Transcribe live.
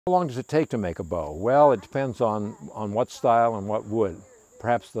How long does it take to make a bow? Well, it depends on what style and what wood.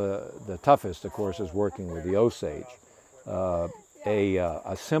 Perhaps the toughest, of course, is working with the Osage.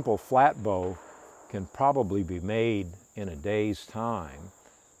 A simple flat bow can probably be made in a day's time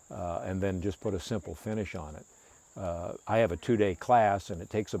and then just put a simple finish on it. I have a 2-day class, and it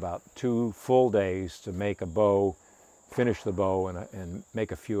takes about 2 full days to make a bow, finish the bow, and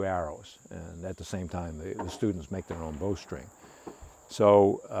make a few arrows. And at the same time, the students make their own bowstring.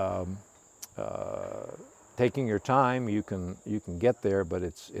 So taking your time, you can get there, but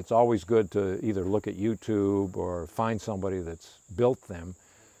it's always good to either look at YouTube or find somebody that's built them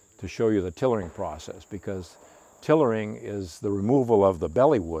to show you the tillering process, because tillering is the removal of the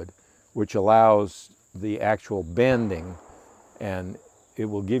belly wood, which allows the actual bending, and it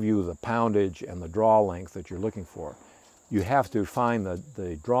will give you the poundage and the draw length that you're looking for. You have to find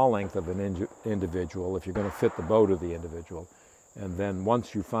the draw length of an individual if you're going to fit the bow to the individual. And then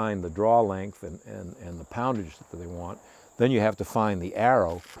once you find the draw length and the poundage that they want, then you have to find the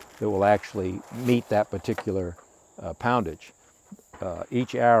arrow that will actually meet that particular poundage.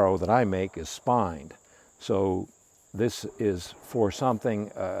 Each arrow that I make is spined. So this is for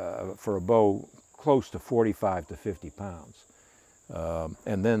something, for a bow close to 45 to 50 pounds.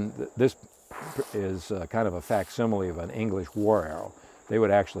 And then this is kind of a facsimile of an English war arrow. They would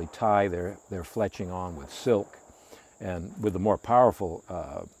actually tie their fletching on with silk. And with the more powerful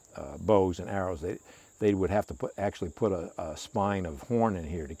bows and arrows, they would have to actually put a spine of horn in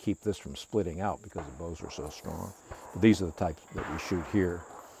here to keep this from splitting out, because the bows are so strong. But these are the types that we shoot here.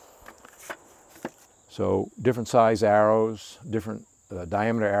 So different size arrows, different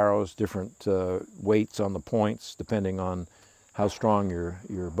diameter arrows, different weights on the points, depending on how strong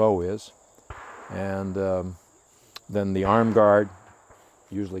your bow is. And then the arm guard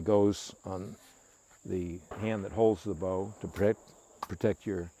usually goes on the hand that holds the bow to protect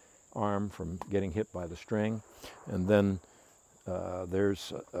your arm from getting hit by the string. And then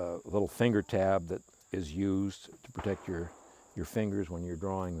there's a little finger tab that is used to protect your fingers when you're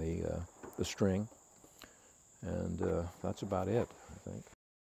drawing the string. And that's about it, I think.